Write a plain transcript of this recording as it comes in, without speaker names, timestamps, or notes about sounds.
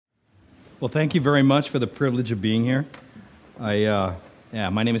Well, thank you very much for the privilege of being here. My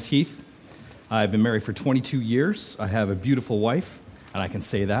name is Heath. I've been married for 22 years. I have a beautiful wife, and I can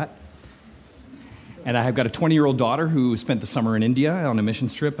say that. And I have got a 20-year-old daughter who spent the summer in India on a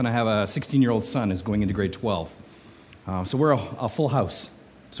missions trip, and I have a 16-year-old son who's going into grade 12. So we're a full house,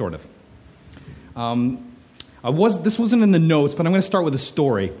 sort of. This wasn't in the notes, but I'm going to start with a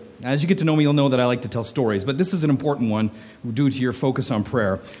story. As you get to know me, you'll know that I like to tell stories, but this is an important one due to your focus on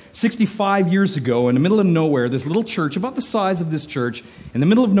prayer. 65 years ago, in the middle of nowhere, this little church, about the size of this church, in the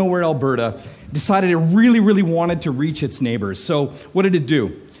middle of nowhere, Alberta, decided it really, really wanted to reach its neighbors. So what did it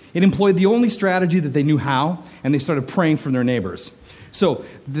do? It employed the only strategy that they knew how, and they started praying for their neighbors. So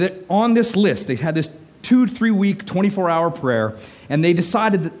on this list, they had this 2-3 week, 24-hour prayer, and they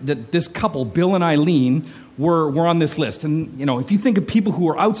decided that this couple, Bill and Eileen, were on this list. And, if you think of people who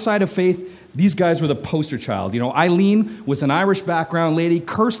are outside of faith, these guys were the poster child. Eileen was an Irish background lady,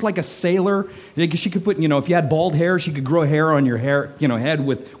 cursed like a sailor. She could put, if you had bald hair, she could grow hair on your head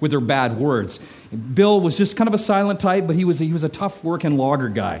with her bad words. Bill was just kind of a silent type, but he was a tough working logger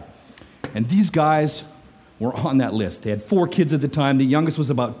guy. And these guys were on that list. They had 4 kids at the time. The youngest was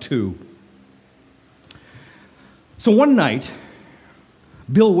about 2. So one night,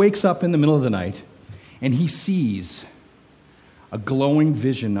 Bill wakes up in the middle of the night, and he sees a glowing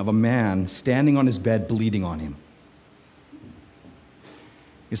vision of a man standing on his bed bleeding on him.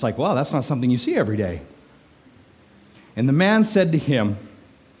 He's like, wow, that's not something you see every day. And the man said to him,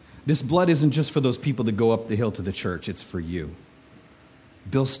 this blood isn't just for those people that go up the hill to the church, it's for you.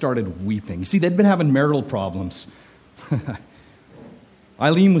 Bill started weeping. You see, they'd been having marital problems.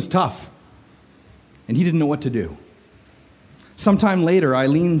 Eileen was tough, and he didn't know what to do. Sometime later,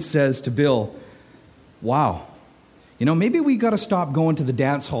 Eileen says to Bill, wow, maybe we got to stop going to the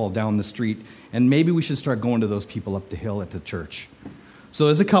dance hall down the street, and maybe we should start going to those people up the hill at the church. So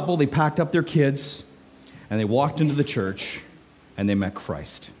as a couple, they packed up their kids, and they walked into the church, and they met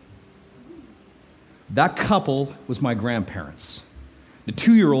Christ. That couple was my grandparents. The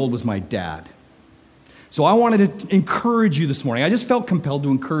 2-year-old was my dad. So I wanted to encourage you this morning. I just felt compelled to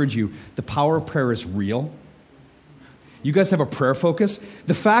encourage you. The power of prayer is real. You guys have a prayer focus.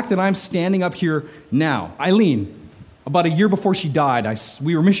 The fact that I'm standing up here now, Eileen, about a year before she died,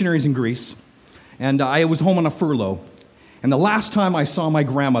 we were missionaries in Greece, and I was home on a furlough. And the last time I saw my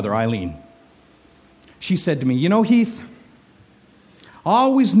grandmother, Eileen, she said to me, Heath, I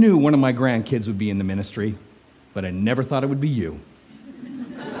always knew one of my grandkids would be in the ministry, but I never thought it would be you.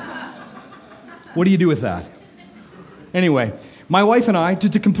 What do you do with that? Anyway, my wife and I,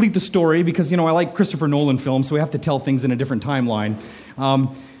 to complete the story, because, I like Christopher Nolan films, so we have to tell things in a different timeline.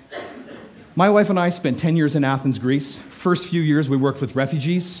 My wife and I spent 10 years in Athens, Greece. First few years, we worked with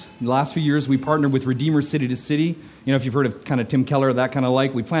refugees. The last few years, we partnered with Redeemer City to City. If you've heard of kind of Tim Keller, that kind of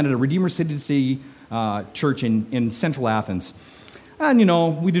like. We planted a Redeemer City to City church in central Athens. And,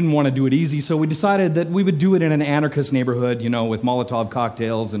 we didn't want to do it easy, so we decided that we would do it in an anarchist neighborhood, with Molotov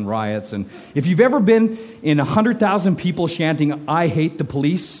cocktails and riots. And if you've ever been in 100,000 people chanting, I hate the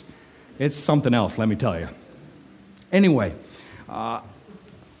police, it's something else, let me tell you. Anyway, I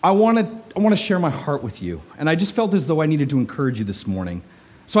want to share my heart with you, and I just felt as though I needed to encourage you this morning.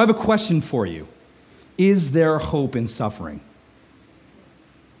 So I have a question for you. Is there hope in suffering?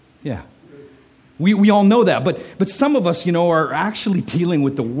 Yeah. We all know that, but some of us, are actually dealing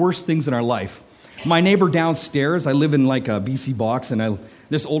with the worst things in our life. My neighbor downstairs, I live in like a BC box, and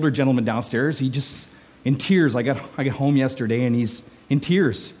this older gentleman downstairs, he just in tears. I got home yesterday, and he's in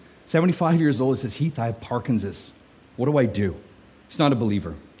tears. 75 years old. He says, Heath, I have Parkinson's. What do I do? He's not a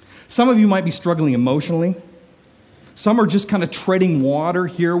believer. Some of you might be struggling emotionally. Some are just kind of treading water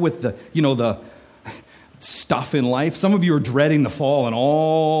here with the stuff in life. Some of you are dreading the fall and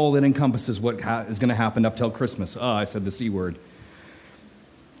all that encompasses what is going to happen up till Christmas. I said the C word.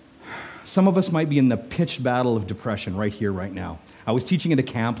 Some of us might be in the pitched battle of depression right here, right now. I was teaching at a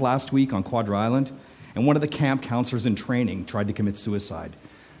camp last week on Quadra Island, and one of the camp counselors in training tried to commit suicide.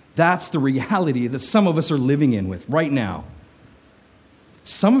 That's the reality that some of us are living in with right now.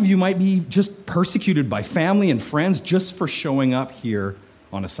 Some of you might be just persecuted by family and friends just for showing up here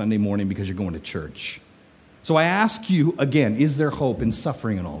on a Sunday morning because you're going to church. So I ask you again, is there hope in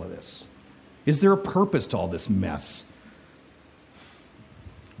suffering in all of this? Is there a purpose to all this mess?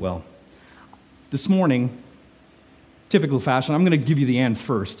 Well, this morning, typical fashion, I'm going to give you the end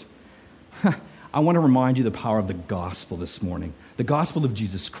first. I want to remind you the power of the gospel this morning, the gospel of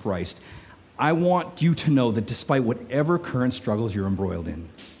Jesus Christ. I want you to know that despite whatever current struggles you're embroiled in,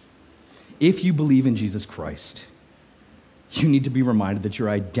 if you believe in Jesus Christ, you need to be reminded that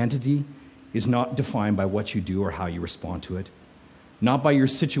your identity is not defined by what you do or how you respond to it. not by your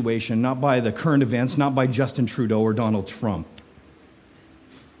situation, not by the current events, not by Justin Trudeau or Donald Trump.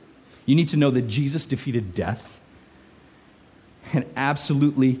 You need to know that Jesus defeated death, and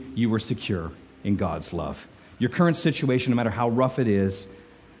absolutely you are secure in God's love. Your current situation, no matter how rough it is,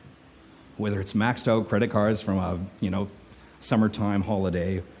 whether it's maxed out credit cards from a summertime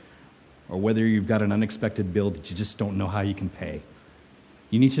holiday, or whether you've got an unexpected bill that you just don't know how you can pay,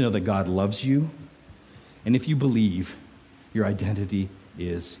 you need to know that God loves you, and if you believe, your identity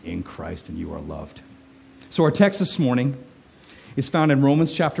is in Christ and you are loved. So our text this morning is found in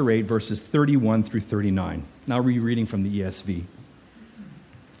Romans chapter 8, verses 31 through 39. Now I'll be reading from the ESV.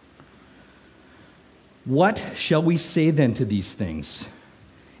 What shall we say then to these things?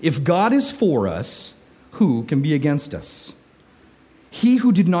 If God is for us, who can be against us? He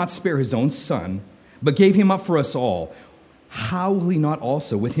who did not spare his own son, but gave him up for us all, how will he not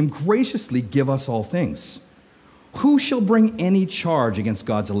also with him graciously give us all things? Who shall bring any charge against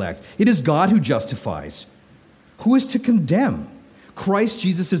God's elect? It is God who justifies. Who is to condemn? Christ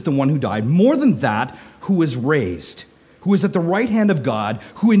Jesus is the one who died. More than that, who is raised, who is at the right hand of God,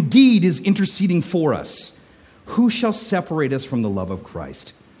 who indeed is interceding for us. Who shall separate us from the love of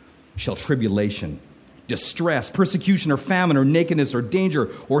Christ? Shall tribulation, distress, persecution, or famine, or nakedness, or danger,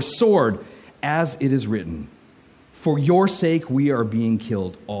 or sword, as it is written, for your sake we are being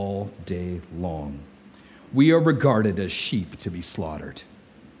killed all day long. We are regarded as sheep to be slaughtered.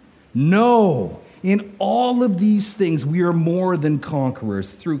 No, in all of these things we are more than conquerors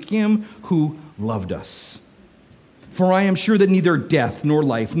through him who loved us. For I am sure that neither death, nor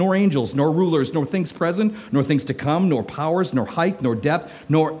life, nor angels, nor rulers, nor things present, nor things to come, nor powers, nor height, nor depth,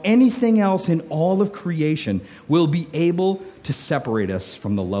 nor anything else in all of creation will be able to separate us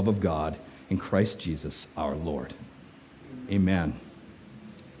from the love of God in Christ Jesus our Lord. Amen.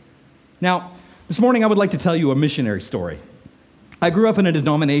 Now, this morning I would like to tell you a missionary story. I grew up in a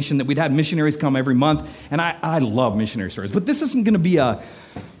denomination that we'd had missionaries come every month, and I love missionary stories. But this isn't going to be a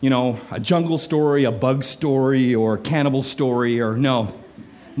jungle story, a bug story, or a cannibal story, or no.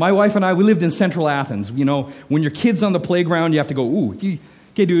 My wife and I, we lived in central Athens. When your kid's on the playground, you have to go, ooh, okay,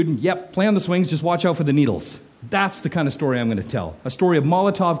 dude, yep, play on the swings, just watch out for the needles. That's the kind of story I'm going to tell. A story of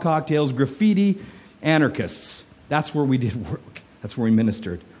Molotov cocktails, graffiti, anarchists. That's where we did work. That's where we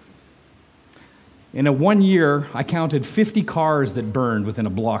ministered. In a 1 year, I counted 50 cars that burned within a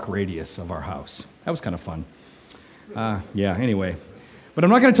block radius of our house. That was kind of fun. Anyway. But I'm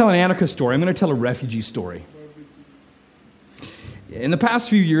not going to tell an anarchist story. I'm going to tell a refugee story. In the past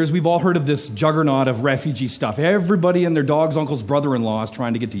few years, we've all heard of this juggernaut of refugee stuff. Everybody and their dog's uncle's brother-in-law is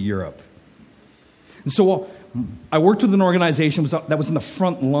trying to get to Europe. And so I worked with an organization that was in the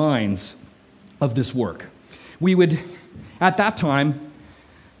front lines of this work. At that time,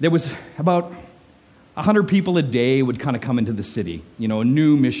 there was about 100 people a day would kind of come into the city,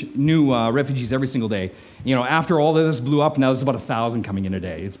 new refugees every single day. After all of this blew up, now there's about 1,000 coming in a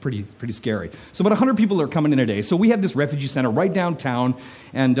day. It's pretty scary. So about 100 people are coming in a day. So we had this refugee center right downtown,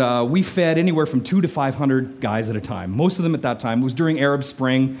 and we fed anywhere from 200 to 500 guys at a time. Most of them at that time. It was during Arab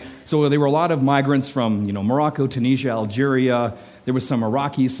Spring, so there were a lot of migrants from Morocco, Tunisia, Algeria. There was some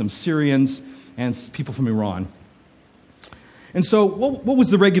Iraqis, some Syrians, and people from Iran. And so what was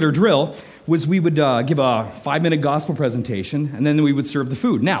the regular drill was we would give a 5-minute gospel presentation, and then we would serve the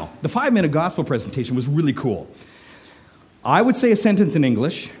food. Now, the 5-minute gospel presentation was really cool. I would say a sentence in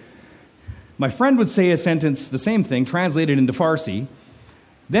English. My friend would say a sentence, the same thing, translated into Farsi,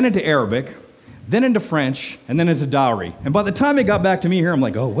 then into Arabic, then into French, and then into Dowry. And by the time it got back to me here, I'm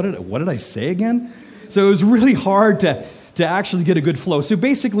like, oh, what did I say again? So it was really hard to actually get a good flow. So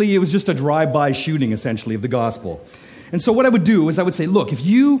basically, it was just a drive-by shooting, essentially, of the gospel. And so what I would do is I would say, look, if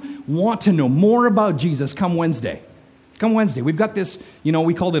you want to know more about Jesus, come Wednesday. Come Wednesday. We've got this,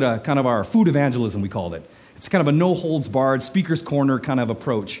 we called it a kind of our food evangelism, we called it. It's kind of a no-holds-barred, speaker's corner kind of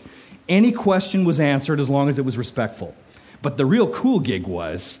approach. Any question was answered as long as it was respectful. But the real cool gig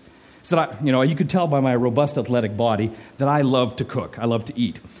was that, you could tell by my robust athletic body that I love to cook. I love to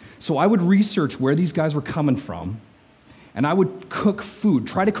eat. So I would research where these guys were coming from, and I would cook food,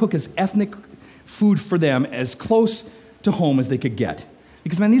 try to cook as ethnic food for them as close to home as they could get.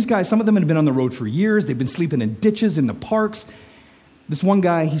 Because, man, these guys, some of them had been on the road for years. They've been sleeping in ditches, in the parks. This one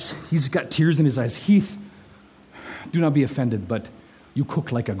guy, he's got tears in his eyes. Heath, do not be offended, but you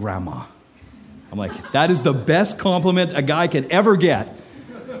cook like a grandma. I'm like, that is the best compliment a guy could ever get.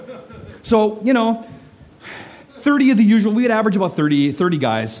 So, 30 of the usual, we would average about 30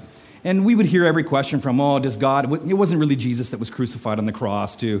 guys. And we would hear every question from, does God, it wasn't really Jesus that was crucified on the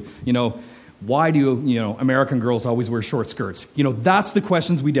cross, to, why do, American girls always wear short skirts? That's the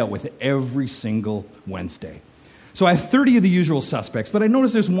questions we dealt with every single Wednesday. So I have 30 of the usual suspects, but I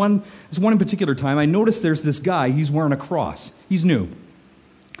noticed there's one in particular time. I noticed there's this guy, he's wearing a cross. He's new.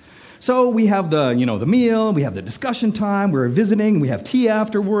 So we have the meal, we have the discussion time, we're visiting, we have tea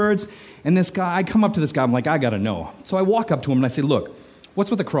afterwards, and this guy, I come up to this guy, I'm like, I gotta know. So I walk up to him and I say, look, what's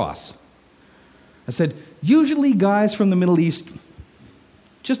with the cross? I said, usually guys from the Middle East,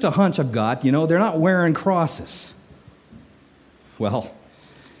 just a hunch I've got, they're not wearing crosses. Well,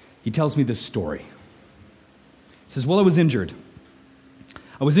 he tells me this story. He says, well, I was injured.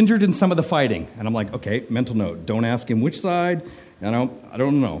 I was injured in some of the fighting. And I'm like, okay, mental note. Don't ask him which side. I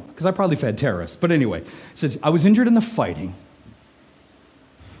don't know. Because I probably fed terrorists. But anyway, he said, I was injured in the fighting.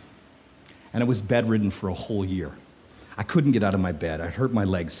 And I was bedridden for a whole year. I couldn't get out of my bed. I'd hurt my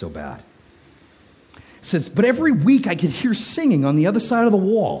legs so bad. He says, but every week I could hear singing on the other side of the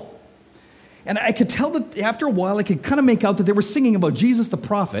wall. And I could tell that after a while I could kind of make out that they were singing about Jesus the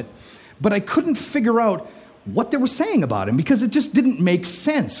prophet, but I couldn't figure out what they were saying about him because it just didn't make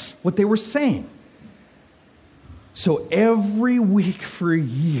sense what they were saying. So every week for a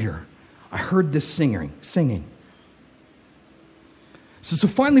year, I heard this singing. So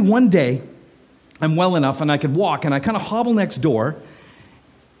finally one day, I'm well enough and I could walk and I kind of hobble next door.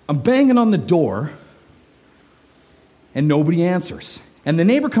 I'm banging on the door and nobody answers. And the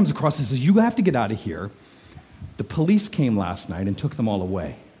neighbor comes across and says, you have to get out of here. The police came last night and took them all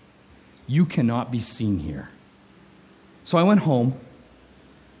away. You cannot be seen here. So I went home.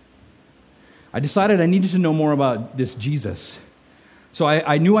 I decided I needed to know more about this Jesus. So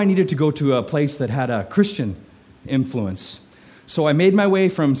I knew I needed to go to a place that had a Christian influence. So I made my way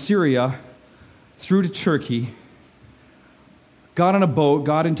from Syria through to Turkey, got on a boat,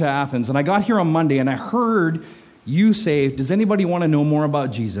 got into Athens, and I got here on Monday, and I heard you say, does anybody want to know more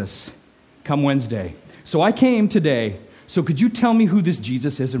about Jesus? Come Wednesday. So I came today. So could you tell me who this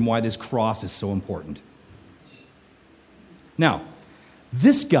Jesus is and why this cross is so important? Now,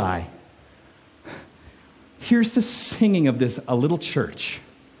 this guy hears the singing of a little church.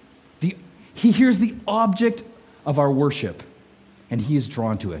 He hears the object of our worship, and he is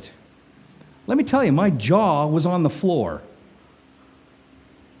drawn to it. Let me tell you, my jaw was on the floor.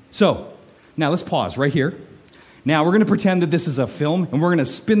 So, now let's pause right here. Now, we're going to pretend that this is a film, and we're going to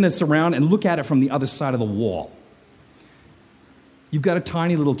spin this around and look at it from the other side of the wall. You've got a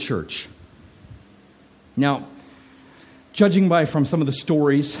tiny little church. Now, judging from some of the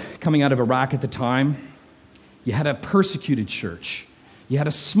stories coming out of Iraq at the time, you had a persecuted church. You had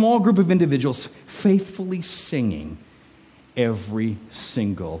a small group of individuals faithfully singing every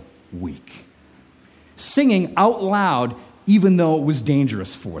single week. Singing out loud, even though it was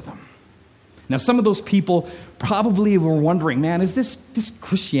dangerous for them. Now, some of those people probably were wondering, man, is this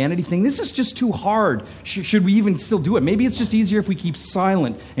Christianity thing, this is just too hard. Should we even still do it? Maybe it's just easier if we keep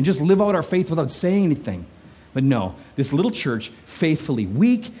silent and just live out our faith without saying anything. But no, this little church faithfully,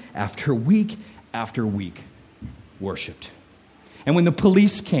 week after week after week, worshipped. And when the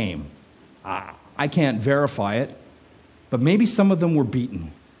police came, I can't verify it, but maybe some of them were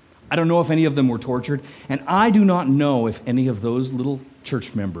beaten. I don't know if any of them were tortured, and I do not know if any of those little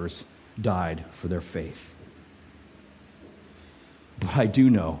church members died for their faith. But I do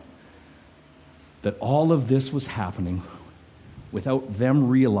know that all of this was happening without them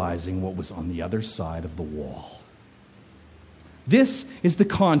realizing what was on the other side of the wall. This is the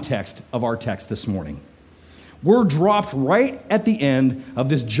context of our text this morning. We're dropped right at the end of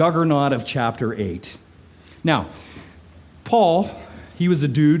this juggernaut of chapter 8. Now, Paul, he was a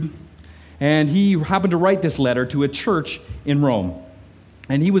dude, and he happened to write this letter to a church in Rome.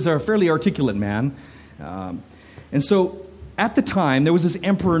 And he was a fairly articulate man. And so at the time, there was this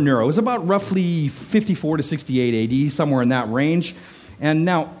Emperor Nero. It was about roughly 54 to 68 AD, somewhere in that range. And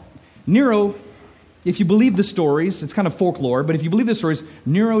now, Nero, if you believe the stories, it's kind of folklore, but if you believe the stories,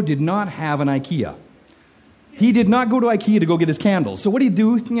 Nero did not have an IKEA. He did not go to IKEA to go get his candles. So what did he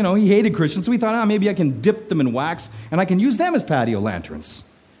do? He hated Christians, so he thought, maybe I can dip them in wax, and I can use them as patio lanterns.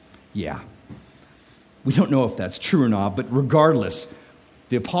 Yeah. We don't know if that's true or not, but regardless,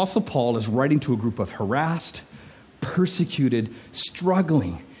 the Apostle Paul is writing to a group of harassed, persecuted,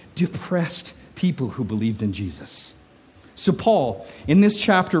 struggling, depressed people who believed in Jesus. So Paul, in this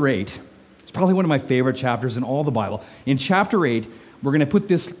chapter 8, it's probably one of my favorite chapters in all the Bible. In chapter 8, we're going to put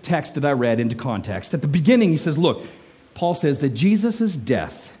this text that I read into context. At the beginning, he says, look, Paul says that Jesus'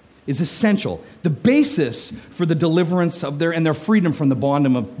 death is essential, the basis for the deliverance of their freedom from the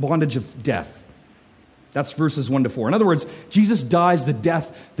bondage of death. That's verses 1 to 4. In other words, Jesus dies the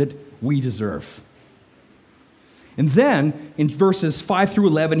death that we deserve. And then, in verses 5 through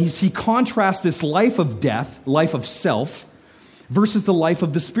 11, he contrasts this life of death, life of self, versus the life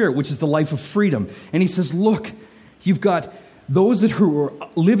of the Spirit, which is the life of freedom. And he says, look, You've got those that who are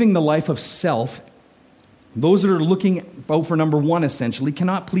living the life of self, those that are looking out for number one, essentially,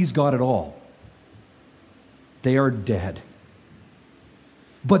 cannot please God at all. They are dead.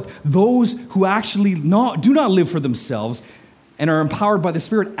 But those who actually do not live for themselves and are empowered by the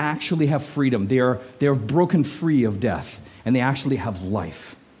Spirit actually have freedom. They are broken free of death, and they actually have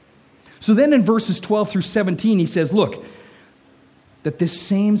life. So then in verses 12 through 17, he says, look, that this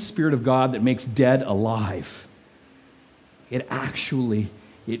same Spirit of God that makes dead alive, it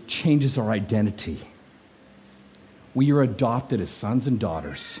changes our identity. We are adopted as sons and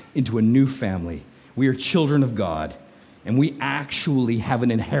daughters into a new family. We are children of God, and we actually have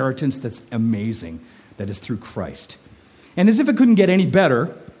an inheritance that's amazing, that is through Christ. And as if it couldn't get any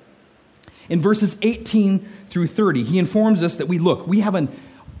better, in verses 18 through 30, he informs us that we have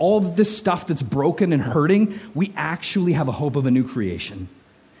all of this stuff that's broken and hurting, we actually have a hope of a new creation.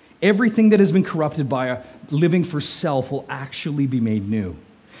 Everything that has been corrupted by living for self will actually be made new.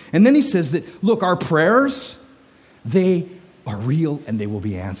 And then he says that, look, our prayers, they are real and they will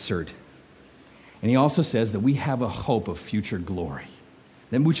be answered. And he also says that we have a hope of future glory,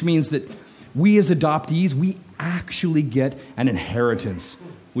 which means that we as adoptees, we actually get an inheritance,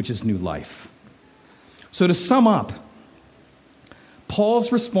 which is new life. So to sum up,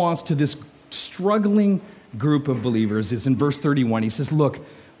 Paul's response to this struggling group of believers is in verse 31. He says, look,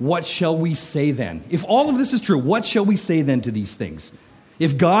 what shall we say then? If all of this is true, what shall we say then to these things?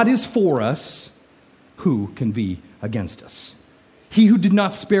 If God is for us, who can be against us? He who did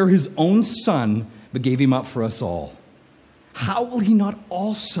not spare his own son, but gave him up for us all, how will he not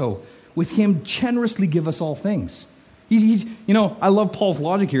also with him generously give us all things? I love Paul's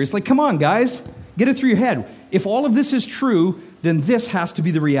logic here. It's like, come on, guys, get it through your head. If all of this is true, then this has to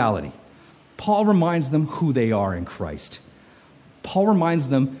be the reality. Paul reminds them who they are in Christ. Paul reminds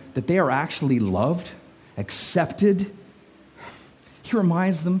them that they are actually loved, accepted. He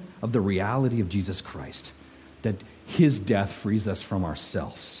reminds them of the reality of Jesus Christ, that his death frees us from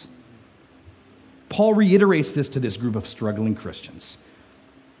ourselves. Paul reiterates this to this group of struggling Christians.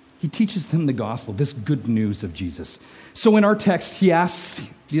 He teaches them the gospel, this good news of Jesus. So in our text, he asks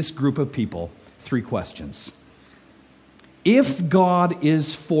this group of people 3 questions. If God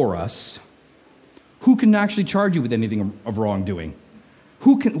is for us, who can actually charge you with anything of wrongdoing?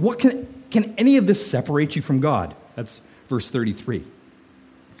 Can any of this separate you from God? That's verse 33.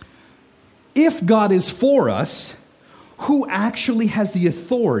 If God is for us, who actually has the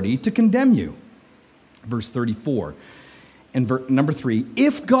authority to condemn you? Verse 34. And number 3,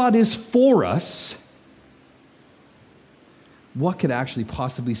 if God is for us, what could actually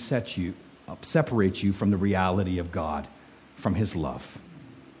possibly separate you from the reality of God, from his love?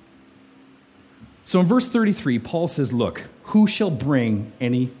 So in verse 33, Paul says, look, who shall bring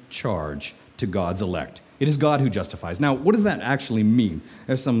any charge to God's elect? It is God who justifies. Now, what does that actually mean?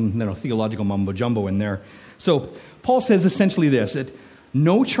 There's some theological mumbo-jumbo in there. So Paul says essentially this, that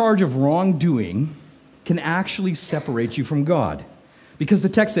no charge of wrongdoing can actually separate you from God, because the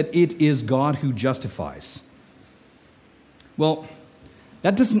text said it is God who justifies. Well,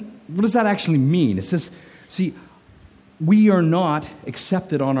 what does that actually mean? It says, see, we are not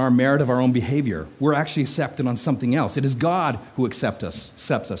accepted on our merit of our own behavior. We're actually accepted on something else. It is God who accepts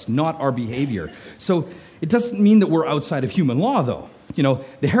us, not our behavior. So it doesn't mean that we're outside of human law, though.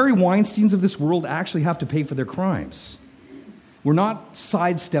 The Harry Weinsteins of this world actually have to pay for their crimes. We're not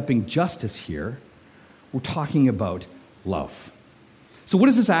sidestepping justice here. We're talking about love. So what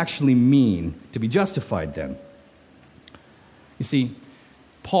does this actually mean to be justified then? You see,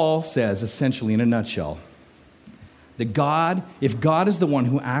 Paul says essentially in a nutshell that if God is the one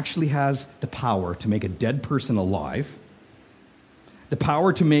who actually has the power to make a dead person alive, the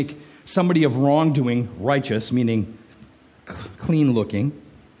power to make somebody of wrongdoing righteous, meaning clean looking,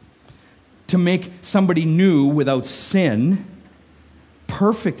 to make somebody new without sin,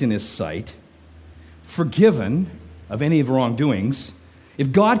 perfect in his sight, forgiven of any of the wrongdoings,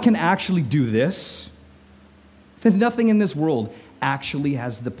 if God can actually do this, then nothing in this world actually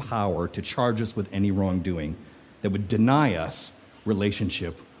has the power to charge us with any wrongdoing that would deny us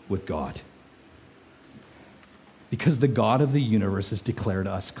relationship with God. Because the God of the universe has declared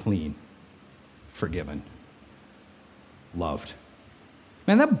us clean, forgiven, loved.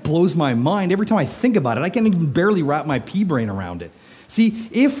 Man, that blows my mind every time I think about it. I can't even barely wrap my pea brain around it. See,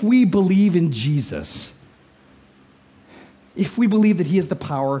 if we believe in Jesus, if we believe that he has the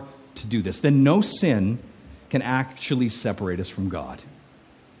power to do this, then no sin can actually separate us from God.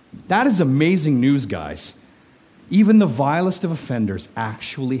 That is amazing news, guys. Even the vilest of offenders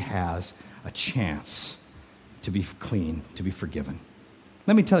actually has a chance to be clean, to be forgiven.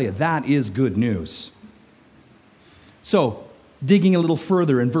 Let me tell you, that is good news. So, digging a little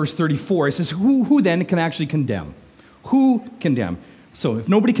further in verse 34, it says, who then can actually condemn? Who condemn? So, if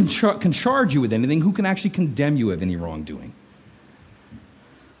nobody can charge you with anything, who can actually condemn you of any wrongdoing?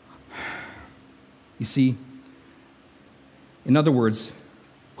 You see, in other words,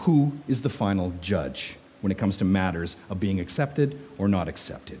 who is the final judge when it comes to matters of being accepted or not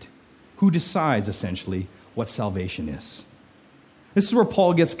accepted? Who decides, essentially, what salvation is? This is where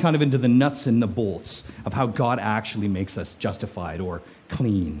Paul gets kind of into the nuts and the bolts of how God actually makes us justified or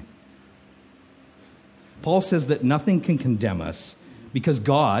clean. Paul says that nothing can condemn us because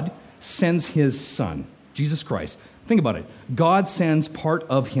God sends his Son, Jesus Christ. Think about it. God sends part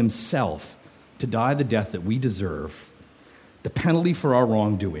of himself to die the death that we deserve, the penalty for our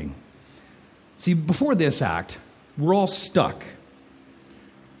wrongdoing. See, before this act, we're all stuck.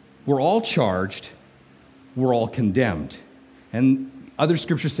 We're all charged. We're all condemned. And other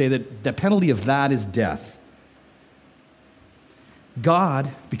scriptures say that the penalty of that is death.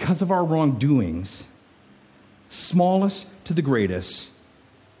 God, because of our wrongdoings, smallest to the greatest,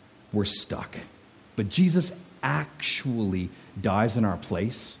 we're stuck. But Jesus actually dies in our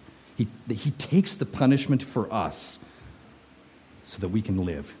place. He takes the punishment for us so that we can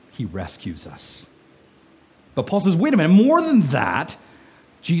live. He rescues us. But Paul says, wait a minute, more than that,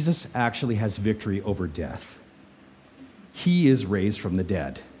 Jesus actually has victory over death. He is raised from the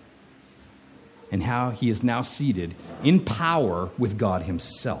dead. And how he is now seated in power with God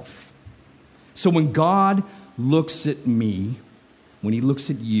himself. So when God looks at me, when he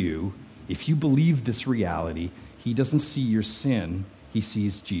looks at you, if you believe this reality, he doesn't see your sin, he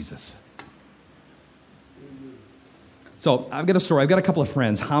sees Jesus. So I've got a story. I've got a couple of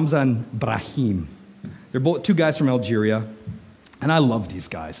friends, Hamza and Brahim. They're both two guys from Algeria, and I love these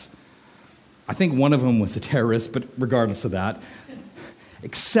guys. I think one of them was a terrorist, but regardless of that,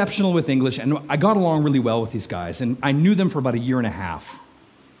 exceptional with English, and I got along really well with these guys, and I knew them for about a year and a half.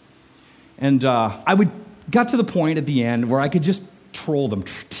 And got to the point at the end where I could just troll them,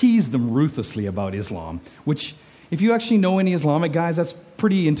 tease them ruthlessly about Islam, which, if you actually know any Islamic guys, that's a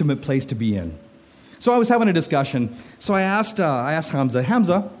pretty intimate place to be in. So I was having a discussion. So I asked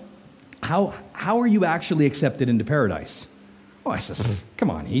Hamza, how are you actually accepted into paradise? Oh, I says, come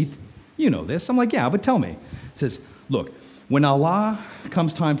on, Heath, you know this. I'm like, yeah, but tell me. He says, look, when Allah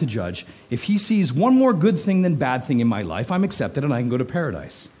comes time to judge, if he sees one more good thing than bad thing in my life, I'm accepted and I can go to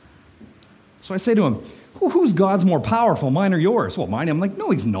paradise. So I say to him, whose God's more powerful, mine or yours? Well, mine. I'm like,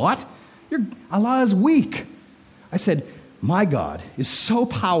 no, he's not. Allah is weak. I said, my God is so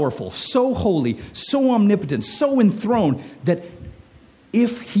powerful, so holy, so omnipotent, so enthroned that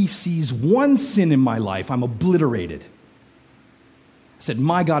if he sees one sin in my life, I'm obliterated. I said,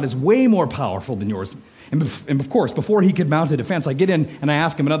 my God is way more powerful than yours. And of course, before he could mount a defense, I get in and I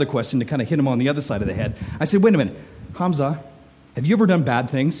ask him another question to kind of hit him on the other side of the head. I said, wait a minute, Hamza, have you ever done bad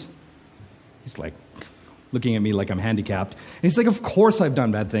things? He's like, looking at me like I'm handicapped. And he's like, of course I've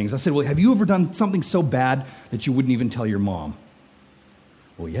done bad things. I said, well, have you ever done something so bad that you wouldn't even tell your mom?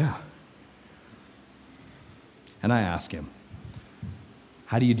 Well, yeah. And I ask him,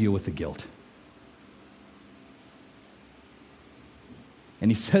 how do you deal with the guilt? And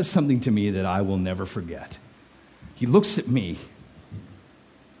he says something to me that I will never forget. He looks at me,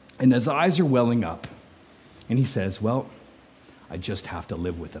 and his eyes are welling up, and he says, well, I just have to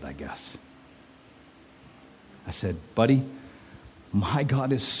live with it, I guess. I said, buddy, my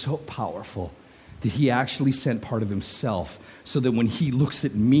God is so powerful that he actually sent part of himself so that when he looks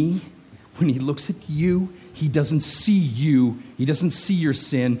at me, when he looks at you, he doesn't see you. He doesn't see your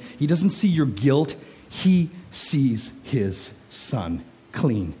sin. He doesn't see your guilt. He sees his Son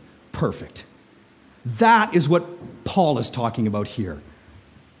clean, perfect. That is what Paul is talking about here.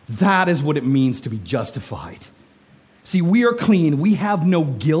 That is what it means to be justified. See, we are clean. We have no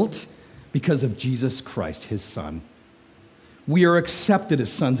guilt because of Jesus Christ, his Son. We are accepted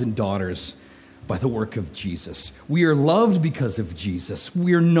as sons and daughters by the work of Jesus. We are loved because of Jesus.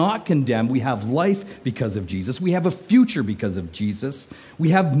 We are not condemned. We have life because of Jesus. We have a future because of Jesus. We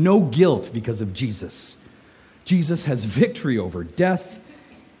have no guilt because of Jesus. Jesus has victory over death.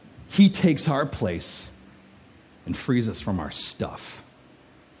 He takes our place and frees us from our stuff.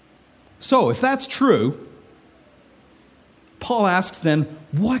 So, if that's true, Paul asks then,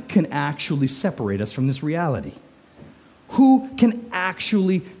 what can actually separate us from this reality? Who can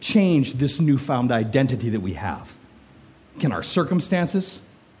actually change this newfound identity that we have? Can our circumstances?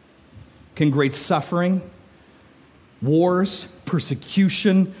 Can great suffering, wars,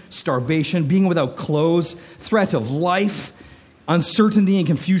 persecution, starvation, being without clothes, threat of life, uncertainty and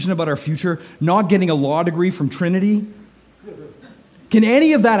confusion about our future, not getting a law degree from Trinity? Can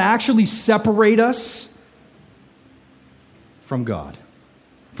any of that actually separate us from God,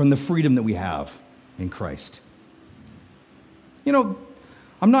 from the freedom that we have in Christ. You know,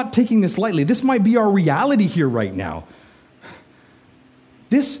 I'm not taking this lightly. This might be our reality here right now.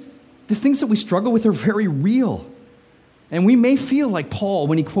 The things that we struggle with are very real. And we may feel like Paul,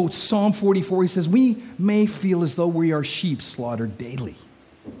 when he quotes Psalm 44, he says, we may feel as though we are sheep slaughtered daily.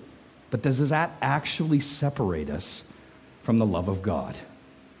 But does that actually separate us from the love of God,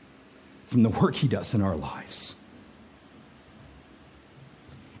 from the work he does in our lives?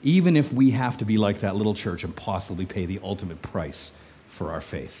 Even if we have to be like that little church and possibly pay the ultimate price for our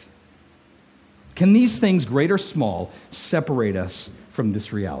faith. Can these things, great or small, separate us from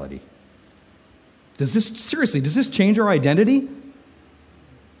this reality? Does this change our identity?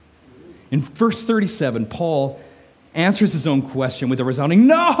 In verse 37, Paul answers his own question with a resounding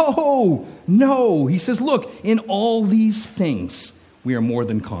no. He says, look, in all these things, we are more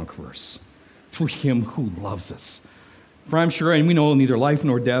than conquerors through him who loves us. For I'm sure, and we know neither life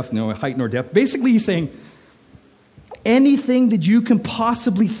nor death, no height nor depth. Basically, he's saying, anything that you can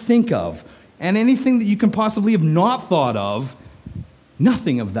possibly think of, and anything that you can possibly have not thought of,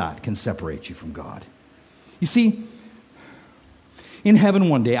 nothing of that can separate you from God. You see, in heaven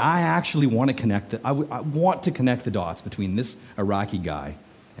one day, I actually want to connect I want to connect the dots between this Iraqi guy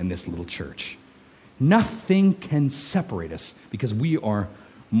and this little church. Nothing can separate us because we are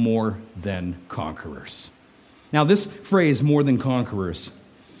more than conquerors. Now, this phrase, more than conquerors,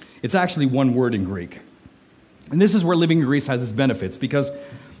 it's actually one word in Greek. And this is where living in Greece has its benefits because,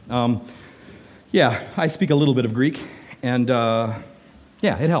 I speak a little bit of Greek, and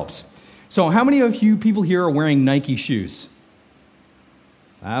it helps. So how many of you people here are wearing Nike shoes?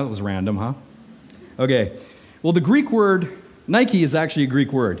 That was random, huh? Okay. Well, the Greek word, Nike is actually a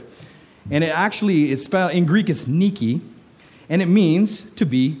Greek word. And it's spelled, in Greek it's Nike, and it means to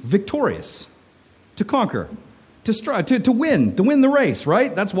be victorious, to conquer, to strive, to win the race,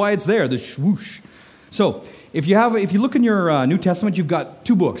 right? That's why it's there, the swoosh. So if you look in your New Testament, you've got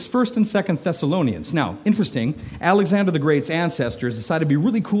two books, 1st and 2nd Thessalonians. Now, interesting, Alexander the Great's ancestors decided it'd be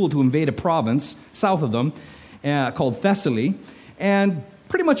really cool to invade a province south of them called Thessaly, and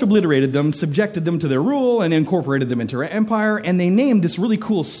pretty much obliterated them, subjected them to their rule, and incorporated them into their empire, and they named this really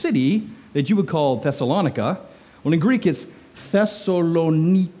cool city that you would call Thessalonica. Well, in Greek, it's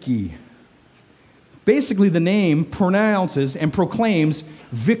Thessaloniki. Basically, the name pronounces and proclaims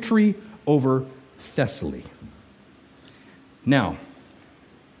victory over Thessaly. Now,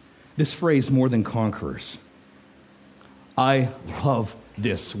 this phrase, more than conquerors, I love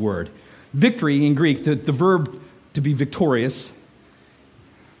this word. Victory in Greek, the verb to be victorious,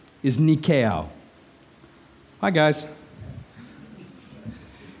 is nikao. Hi, guys.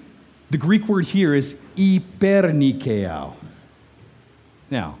 The Greek word here is hypernikao.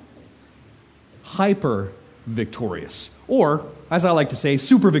 Now, hyper victorious, or, as I like to say,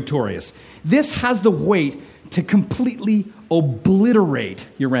 super victorious. This has the weight to completely obliterate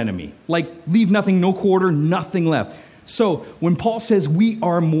your enemy. Like, leave nothing, no quarter, nothing left. So, when Paul says we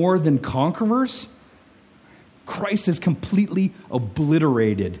are more than conquerors, Christ has completely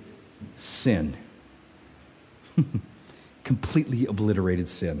obliterated sin. Completely obliterated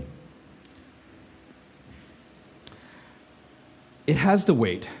sin. It has the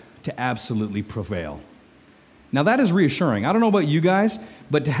weight to absolutely prevail. Now that is reassuring. I don't know about you guys,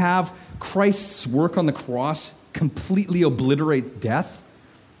 but to have Christ's work on the cross completely obliterate death,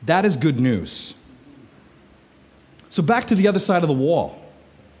 that is good news. So back to the other side of the wall.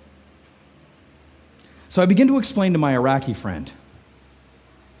 So I begin to explain to my Iraqi friend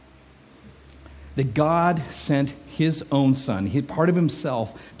that God sent his own son, part of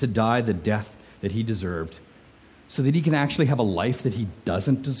himself, to die the death that he deserved so that he can actually have a life that he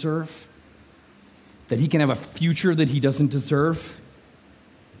doesn't deserve, that he can have a future that he doesn't deserve,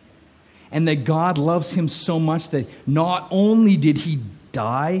 and that God loves him so much that not only did he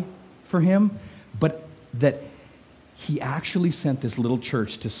die for him, but that he actually sent this little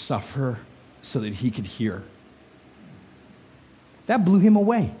church to suffer so that he could hear. That blew him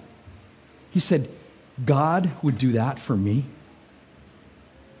away. He said, God would do that for me?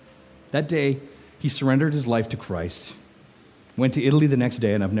 That day, he surrendered his life to Christ, went to Italy the next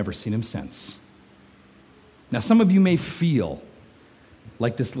day, and I've never seen him since. Now, some of you may feel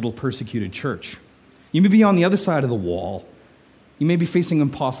like this little persecuted church. You may be on the other side of the wall. You may be facing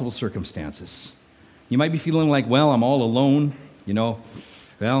impossible circumstances. You might be feeling like, well, I'm all alone.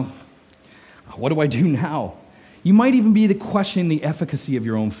 Well, what do I do now? You might even be questioning the efficacy of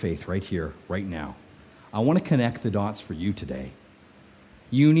your own faith right here, right now. I want to connect the dots for you today.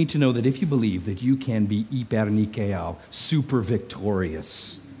 You need to know that if you believe that you can be hypernikao, super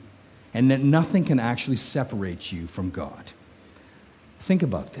victorious, and that nothing can actually separate you from God. Think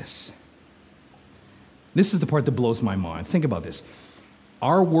about this. This is the part that blows my mind. Think about this.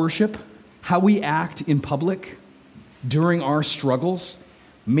 Our worship, how we act in public during our struggles,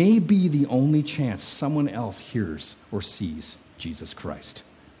 may be the only chance someone else hears or sees Jesus Christ.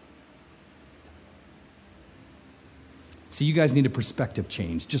 See, you guys need a perspective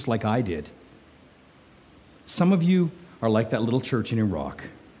change, just like I did. Some of you are like that little church in Iraq.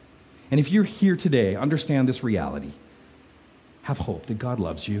 And if you're here today, understand this reality. Have hope that God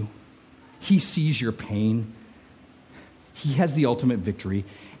loves you. He sees your pain. He has the ultimate victory.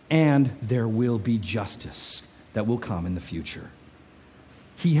 And there will be justice that will come in the future.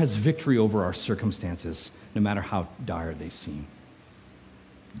 He has victory over our circumstances, no matter how dire they seem.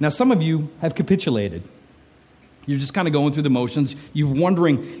 Now, some of you have capitulated. You're just kind of going through the motions. You're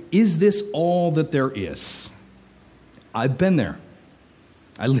wondering, is this all that there is? I've been there.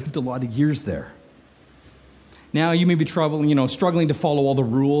 I lived a lot of years there. Now you may be struggling to follow all the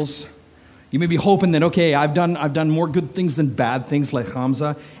rules. You may be hoping that, okay, I've done more good things than bad things like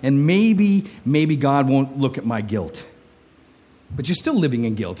Hamza, and maybe God won't look at my guilt. But you're still living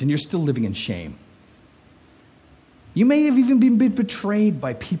in guilt, and you're still living in shame. You may have even been betrayed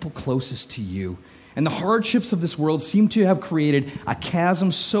by people closest to you, and the hardships of this world seem to have created a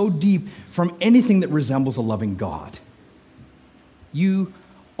chasm so deep from anything that resembles a loving God. You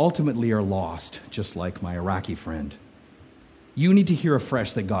ultimately are lost, just like my Iraqi friend. You need to hear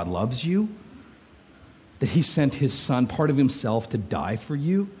afresh that God loves you, that he sent his son, part of himself, to die for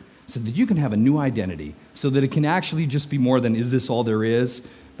you, so that you can have a new identity, so that it can actually just be more than, is this all there is,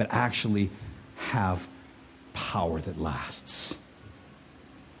 but actually have power that lasts.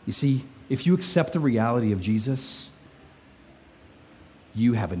 You see, if you accept the reality of Jesus,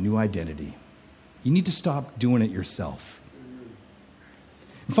 you have a new identity. You need to stop doing it yourself.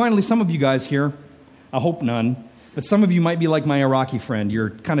 And finally, some of you guys here, I hope none, but some of you might be like my Iraqi friend. You're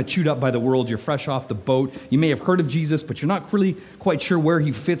kind of chewed up by the world. You're fresh off the boat. You may have heard of Jesus, but you're not really quite sure where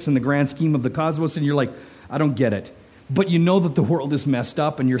he fits in the grand scheme of the cosmos, and you're like, I don't get it. But you know that the world is messed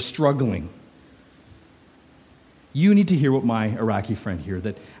up and you're struggling. You need to hear what my Iraqi friend here,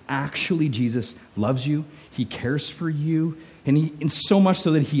 that actually Jesus loves you, he cares for you, and so much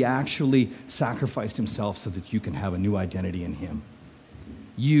so that he actually sacrificed himself so that you can have a new identity in him.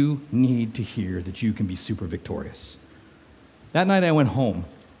 You need to hear that you can be super victorious. That night I went home.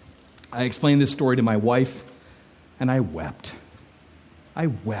 I explained this story to my wife, and I wept. I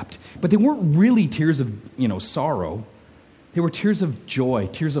wept. But they weren't really tears of, sorrow. They were tears of joy,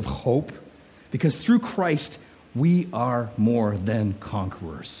 tears of hope, because through Christ, we are more than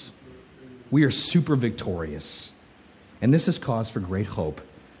conquerors. We are super victorious. And this is cause for great hope,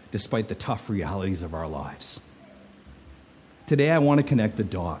 despite the tough realities of our lives. Today, I want to connect the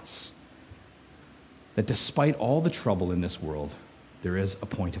dots that despite all the trouble in this world, there is a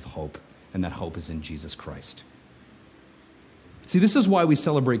point of hope, and that hope is in Jesus Christ. See, this is why we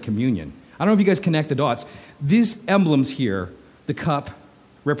celebrate communion. I don't know if you guys connect the dots. These emblems here, the cup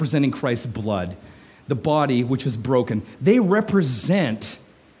representing Christ's blood, the body which is broken, they represent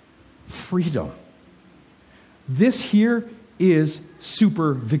freedom. This here is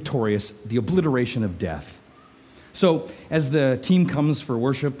super victorious, the obliteration of death. So as the team comes for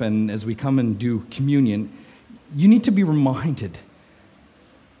worship and as we come and do communion, you need to be reminded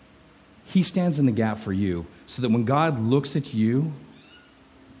he stands in the gap for you so that when God looks at you,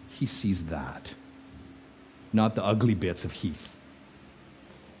 he sees that, not the ugly bits of Heath.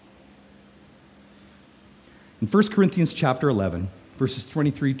 In 1 Corinthians chapter 11, verses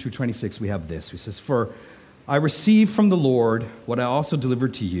 23 to 26, we have this. He says, "For I received from the Lord what I also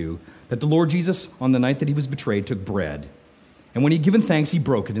delivered to you, that the Lord Jesus, on the night that he was betrayed, took bread. And when he had given thanks, he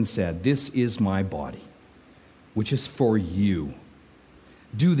broke it and said, 'This is my body, which is for you.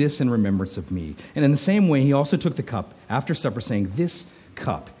 Do this in remembrance of me.' And in the same way, he also took the cup after supper, saying, 'This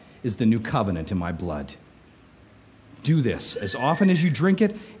cup is the new covenant in my blood. Do this as often as you drink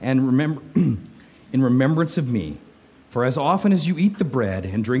it, and remember in remembrance of me. For as often as you eat the bread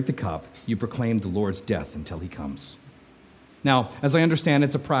and drink the cup, you proclaim the Lord's death until he comes.'" Now, as I understand,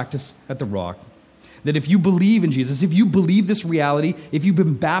 it's a practice at the Rock that if you believe in Jesus, if you believe this reality, if you've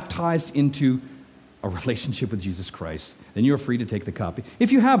been baptized into a relationship with Jesus Christ, then you're free to take the cup.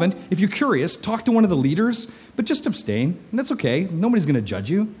 If you haven't, if you're curious, talk to one of the leaders, but just abstain, and that's okay. Nobody's going to judge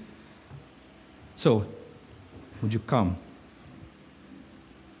you. So, would you come?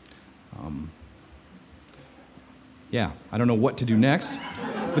 I don't know what to do next,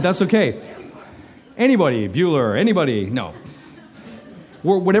 but that's okay. Anybody, Bueller, anybody, no.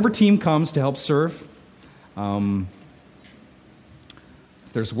 Whatever team comes to help serve, if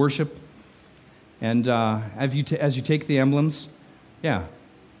there's worship, and as you take the emblems, Yeah.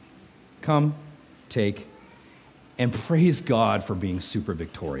 Come, take, and praise God for being super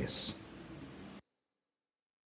victorious.